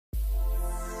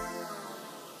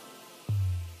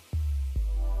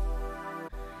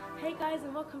Hey guys,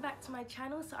 and welcome back to my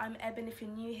channel. So I'm Ebun if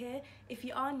you're new here. If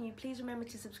you are new, please remember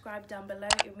to subscribe down below.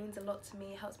 It means a lot to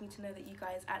me. It helps me to know that you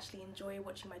guys actually enjoy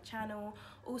watching my channel.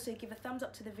 Also give a thumbs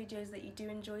up to the videos that you do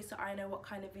enjoy so I know what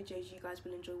kind of videos you guys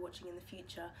will enjoy watching in the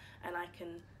future and I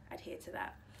can adhere to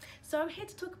that. So I'm here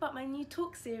to talk about my new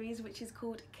talk series, which is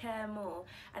called CareMore,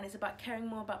 and it's about caring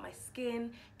more about my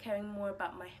skin, caring more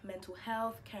about my mental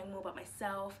health, caring more about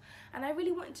myself. And I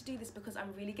really wanted to do this because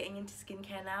I'm really getting into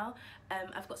skincare now.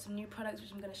 I've got some new products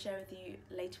which I'm going to share with you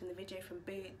later in the video from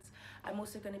Boots. I'm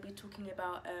also going to be talking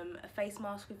about a face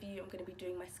mask review. I'm going to be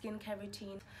doing my skincare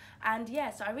routine, and yeah,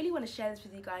 so I really want to share this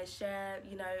with you guys. Share,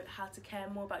 you know, how to care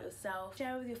more about yourself,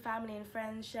 share with your family and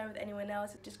friends, share with anyone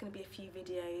else. It's just going to be a few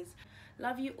videos.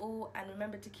 Love you all, and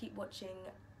remember to keep watching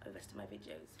the rest of my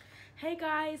videos. Hey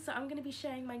guys, so I'm going to be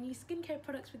sharing my new skincare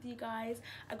products with you guys.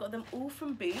 I got them all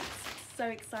from Boots. So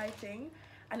exciting.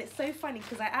 And it's so funny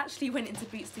because I actually went into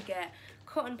Boots to get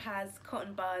cotton pads,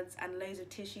 cotton buds and loads of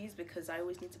tissues because I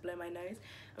always need to blow my nose.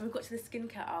 And we got to the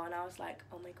skincare aisle and I was like,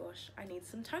 oh my gosh, I need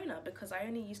some toner, because I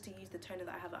only used to use the toner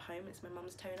that I have at home. It's my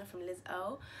mum's toner from Liz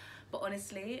Earle. But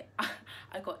honestly,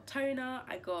 I got toner,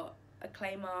 I got a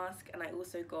clay mask, and I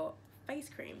also got face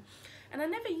cream. And I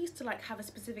never used to like have a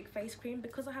specific face cream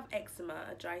because I have eczema,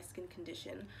 a dry skin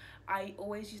condition. I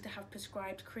always used to have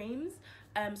prescribed creams,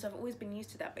 so I've always been used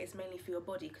to that, but it's mainly for your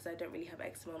body because I don't really have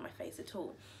eczema on my face at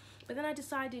all. But then I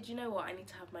decided, you know what, I need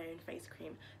to have my own face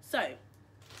cream. So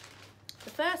the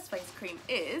first face cream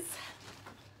is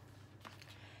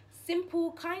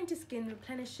Simple Kind to Skin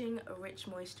Replenishing Rich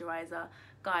Moisturizer.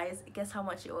 Guys, guess how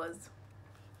much it was?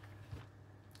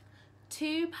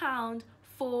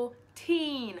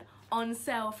 £2.14 on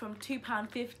sale from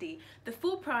 £2.50. The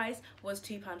full price was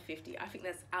 £2.50. I think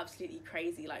that's absolutely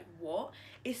crazy. Like, what?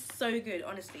 It's so good,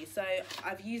 honestly. So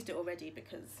I've used it already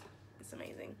because it's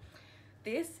amazing.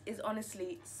 This is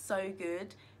honestly so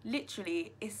good.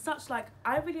 Literally, it's such like,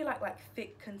 I really like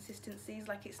thick consistencies.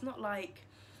 Like, it's not like,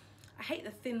 I hate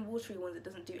the thin watery ones that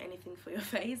doesn't do anything for your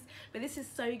face, but this is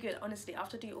so good. Honestly,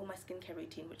 after I do all my skincare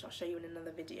routine, which I'll show you in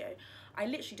another video, I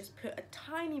literally just put a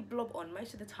tiny blob on.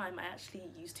 Most of the time I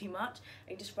actually use too much,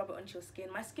 and you just rub it onto your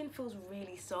skin. My skin feels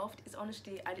really soft. It's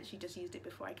honestly, I literally just used it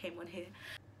before I came on here.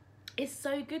 It's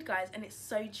so good, guys, and it's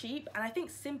so cheap. And I think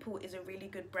Simple is a really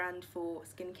good brand for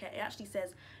skincare. It actually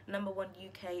says #1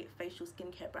 UK facial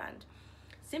skincare brand.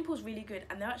 Simple's really good,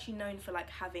 and they're actually known for like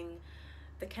having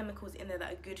the chemicals in there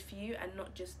that are good for you and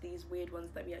not just these weird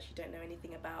ones that we actually don't know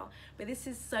anything about. But this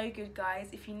is so good,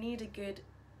 guys. If you need a good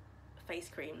face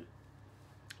cream,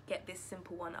 get this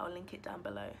Simple one. I'll link it down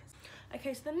below.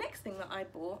 Okay, so the next thing that I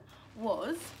bought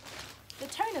was the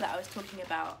toner that I was talking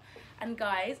about. And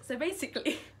guys, so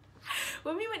basically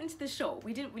when we went into the shop,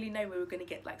 we didn't really know we were going to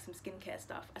get like some skincare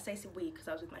stuff. I say we because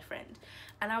I was with my friend,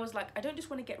 and I was like, I don't just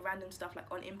want to get random stuff like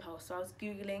on impulse. So I was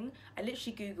googling. I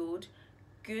literally googled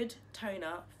good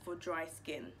toner for dry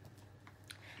skin,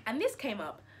 and this came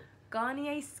up.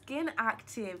 Garnier Skin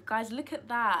Active. Guys, look at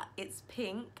that. It's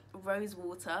pink, rose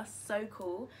water, so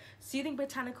cool. Soothing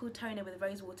botanical toner with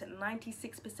rose water,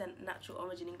 96% natural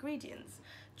origin ingredients.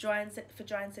 For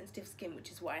dry and sensitive skin, which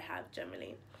is what I have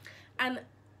generally. And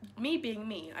me being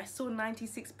me, I saw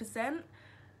 96%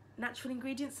 natural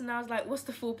ingredients and I was like, what's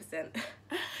the 4%?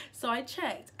 So I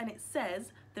checked, and it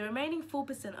says the remaining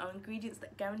 4% are ingredients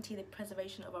that guarantee the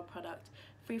preservation of our product,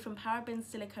 free from parabens,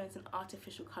 silicones and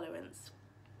artificial colorants.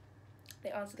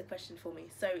 They answered the question for me,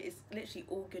 so it's literally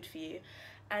all good for you.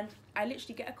 And I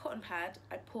literally get a cotton pad,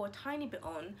 I pour a tiny bit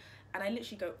on, and I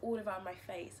literally go all around my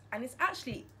face. And it's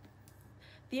actually,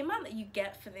 the amount that you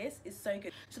get for this is so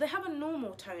good. So they have a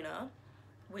normal toner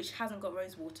which hasn't got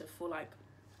rose water for like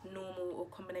normal or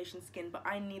combination skin, but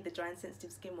I need the dry and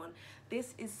sensitive skin one.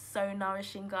 This is so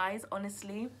nourishing, guys,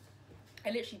 honestly.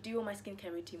 I literally do all my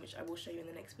skincare routine, which I will show you in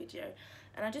the next video,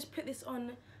 and I just put this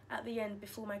on at the end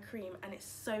before my cream, and it's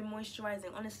so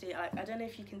moisturizing. Honestly, I don't know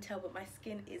if you can tell, but my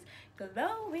skin is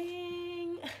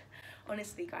glowing.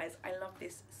 Honestly, guys, I love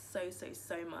this so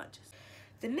much.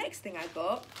 The next thing I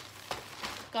got,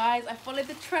 guys, I followed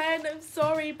the trend, I'm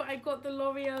sorry, but I got the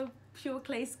L'Oreal Pure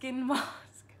Clay Skin Mask.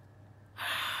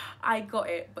 I got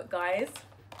it, but guys,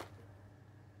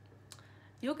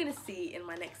 you're gonna see in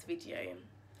my next video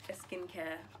a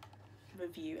skincare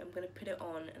review. I'm gonna put it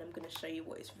on and I'm gonna show you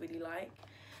what it's really like,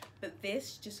 but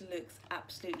this just looks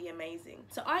absolutely amazing.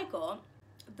 So I got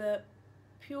the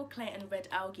Pure Clay and Red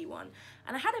Algae one,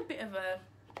 and I had a bit of a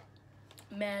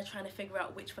mare trying to figure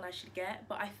out which one I should get,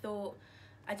 but I thought,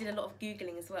 I did a lot of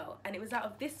googling as well, and it was out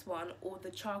of this one or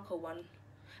the charcoal one.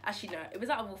 Actually no, it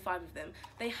was out of all 5 of them.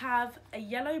 They have a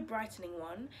yellow brightening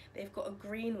one, they've got a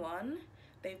green one,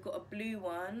 they've got a blue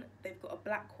one, they've got a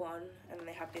black one, and then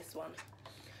they have this one.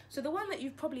 So the one that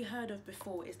you've probably heard of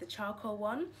before is the charcoal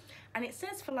one, and it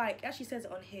says for like, it actually says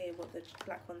it on here what the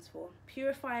black one's for.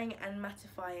 Purifying and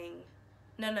mattifying.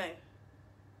 No.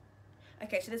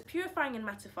 Okay, so there's purifying and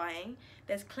mattifying,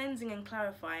 there's cleansing and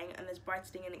clarifying, and there's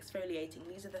brightening and exfoliating.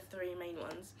 These are the three main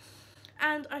ones.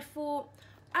 And I thought,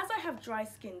 as I have dry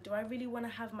skin, do I really want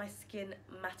to have my skin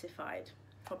mattified?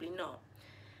 Probably not.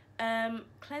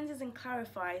 Cleanses and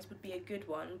clarifies would be a good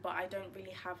one, but I don't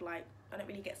really have like, I don't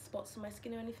really get spots on my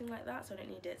skin or anything like that, so I don't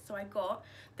need it. So I got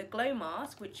the glow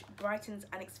mask, which brightens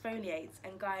and exfoliates,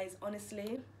 and guys,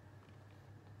 honestly,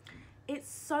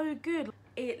 it's so good.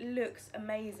 It looks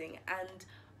amazing, and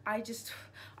I just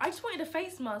wanted a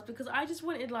face mask because I just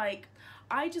wanted to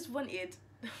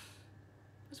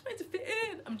fit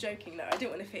in. I'm joking, no, I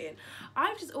didn't want to fit in.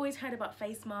 I've just always heard about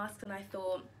face masks, and I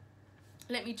thought,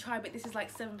 let me try, but this is like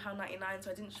 £7.99,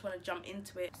 so I didn't just want to jump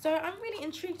into it. So I'm really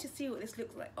intrigued to see what this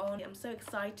looks like on. I'm so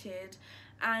excited,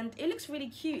 and it looks really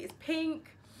cute. It's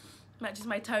pink, matches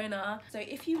my toner. So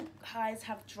if you guys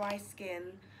have dry skin,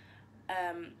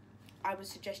 I would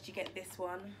suggest you get this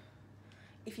one.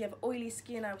 If you have oily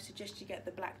skin, I would suggest you get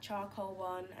the black charcoal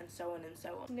one, and so on and so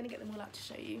on. I'm gonna get them all out to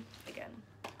show you again.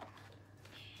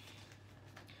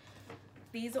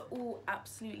 These are all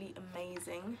absolutely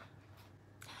amazing.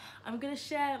 I'm going to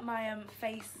share my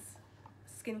face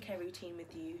skincare routine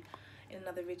with you in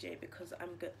another video because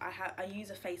I use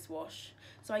a face wash.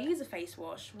 So I use a face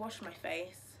wash, wash my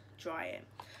face, dry it.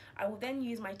 I will then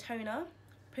use my toner,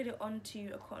 put it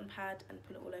onto a cotton pad and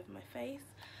put it all over my face.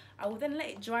 I will then let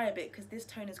it dry a bit because this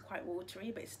toner is quite watery,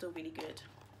 but it's still really good.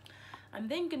 I'm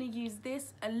then going to use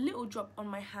this, a little drop on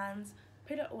my hands,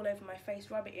 put it all over my face,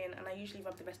 rub it in, and I usually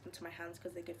rub the rest onto my hands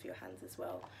because they're good for your hands as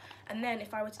well. And then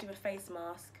if I were to do a face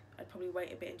mask, I'd probably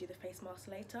wait a bit and do the face mask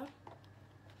later.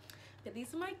 But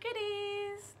these are my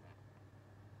goodies.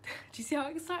 Do you see how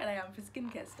excited I am for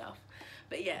skincare stuff?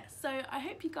 But yeah, so I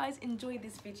hope you guys enjoyed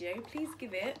this video. Please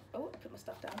give it, oh, I put my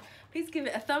stuff down. Please give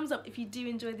it a thumbs up if you do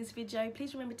enjoy this video.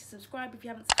 Please remember to subscribe if you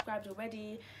haven't subscribed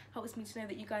already. Helps me to know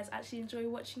that you guys actually enjoy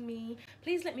watching me.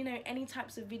 Please let me know any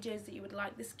types of videos that you would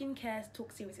like. The skincare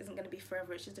talk series isn't going to be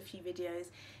forever, it's just a few videos.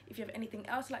 If you have anything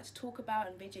else you'd like to talk about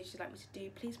and videos you'd like me to do,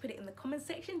 please put it in the comment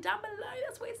section down below.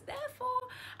 That's what it's there for.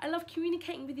 I love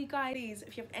communicating with you guys. Please,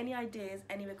 if you have any ideas,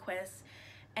 any requests,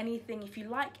 anything, if you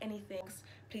like anything,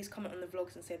 please comment on the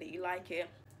vlogs and say that you like it.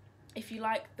 If you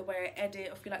like the way I edit,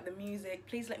 or if you like the music,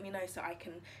 please let me know so I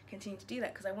can continue to do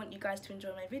that because I want you guys to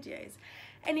enjoy my videos.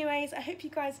 Anyways, I hope you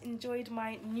guys enjoyed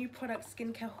my new product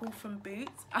skincare haul from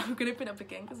Boots. I'm gonna put it up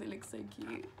again because it looks so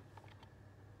cute.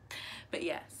 But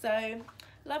yeah, so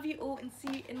love you all and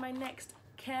see you in my next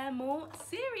CareMore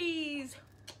series.